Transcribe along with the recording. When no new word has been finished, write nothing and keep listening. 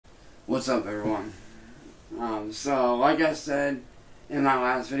What's up, everyone? So, like I said in my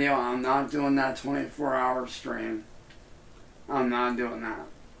last video, I'm not doing that 24-hour stream. I'm not doing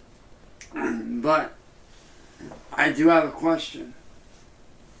that. But, I do have a question.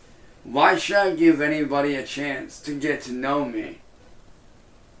 Why should I give anybody a chance to get to know me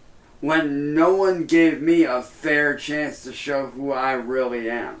when no one gave me a fair chance to show who I really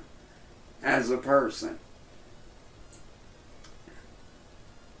am as a person?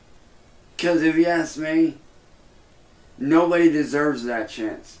 Because if you ask me, nobody deserves that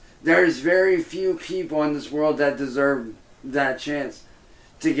chance. There's very few people in this world that deserve that chance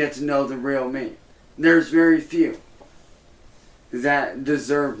to get to know the real me. There's very few that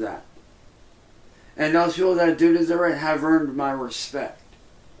deserve that. And those people that do deserve it have earned my respect.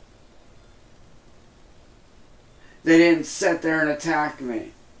 They didn't sit there and attack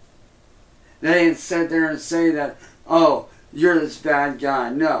me. They didn't sit there and say that, oh, you're this bad guy.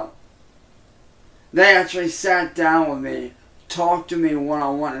 No. They actually sat down with me, talked to me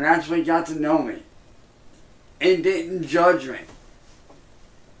one-on-one, and actually got to know me. And didn't judge me.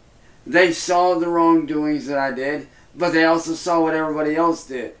 They saw the wrongdoings that I did, but they also saw what everybody else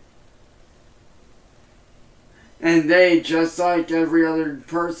did. And they, just like every other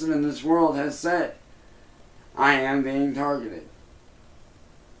person in this world has said, I am being targeted.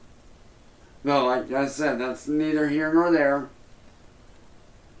 But like I said, that's neither here nor there.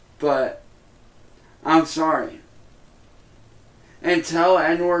 But I'm sorry. Until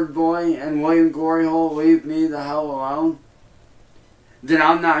N-word boy and William Gloryhole leave me the hell alone, then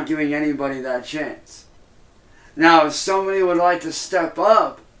I'm not giving anybody that chance. Now, if somebody would like to step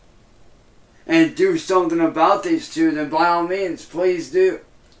up and do something about these two, then by all means, please do.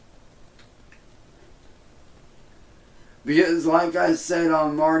 Because like I said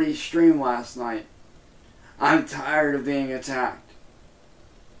on Marty's stream last night, I'm tired of being attacked.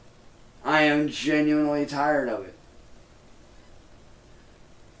 I am genuinely tired of it.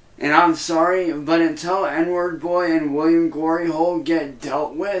 And I'm sorry, but until N-word boy and William Gloryhole get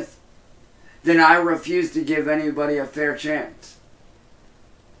dealt with, then I refuse to give anybody a fair chance.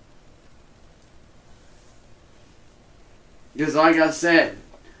 Because like I said,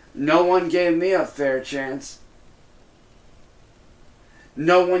 no one gave me a fair chance.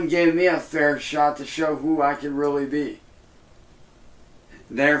 No one gave me a fair shot to show who I could really be.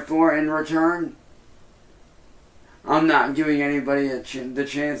 Therefore, in return, I'm not giving anybody the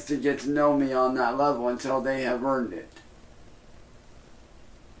chance to get to know me on that level until they have earned it.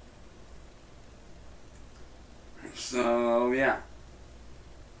 So, yeah.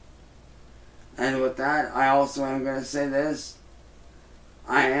 And with that, I also am going to say this.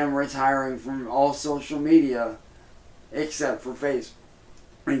 I am retiring from all social media except for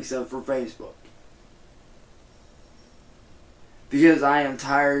Facebook. Because I am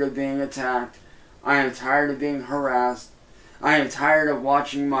tired of being attacked. I am tired of being harassed. I am tired of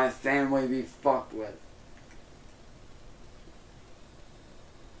watching my family be fucked with.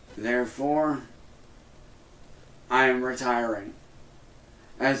 Therefore, I am retiring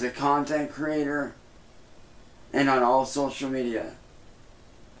as a content creator and on all social media.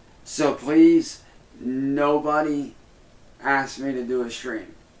 So please, nobody ask me to do a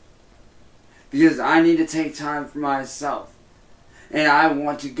stream. Because I need to take time for myself. And I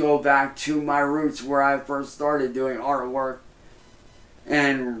want to go back to my roots where I first started doing artwork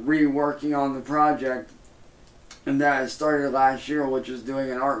and reworking on the project and that I started last year, which was doing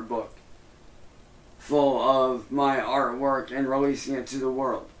an art book full of my artwork and releasing it to the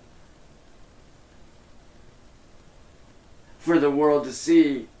world. For the world to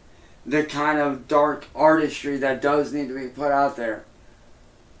see the kind of dark artistry that does need to be put out there.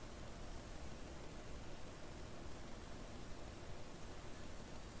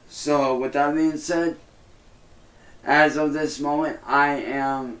 So, with that being said, as of this moment, I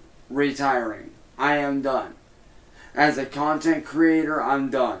am retiring. I am done. As a content creator,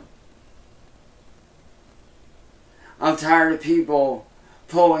 I'm done. I'm tired of people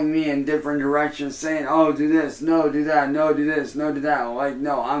pulling me in different directions, saying, oh, do this, no, do that, no, do this, no, do that. Like,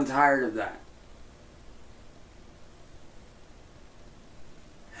 no, I'm tired of that.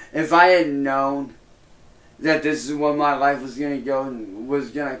 If I had known that this is what my life was going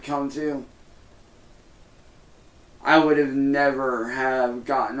to come to, I would have never have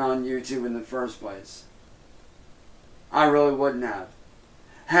gotten on YouTube in the first place. I really wouldn't have.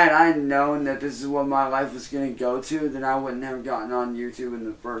 Had I known that this is what my life was going to go to, then I wouldn't have gotten on YouTube in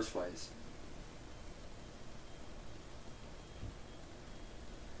the first place.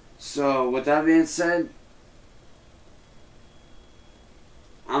 So, with that being said,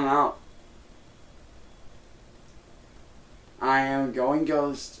 I'm out. I am going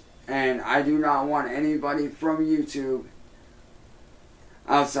ghost, And I do not want anybody from YouTube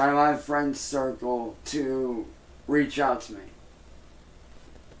outside of my friend circle to reach out to me.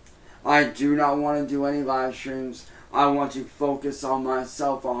 I do not want to do any live streams. I want to focus on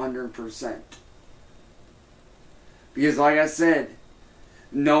myself 100%. Because like I said,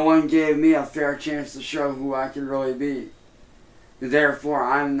 no one gave me a fair chance to show who I can really be. Therefore,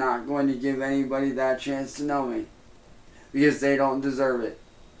 I'm not going to give anybody that chance to know me. Because they don't deserve it.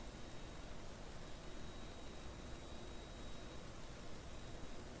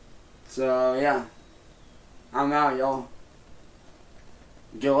 So, yeah. I'm out, y'all.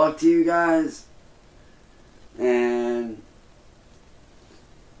 Good luck to you guys. And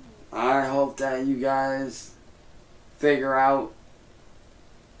I hope that you guys figure out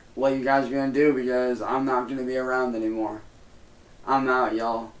what you guys are going to do, because I'm not going to be around anymore. I'm out,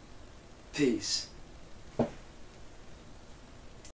 y'all. Peace.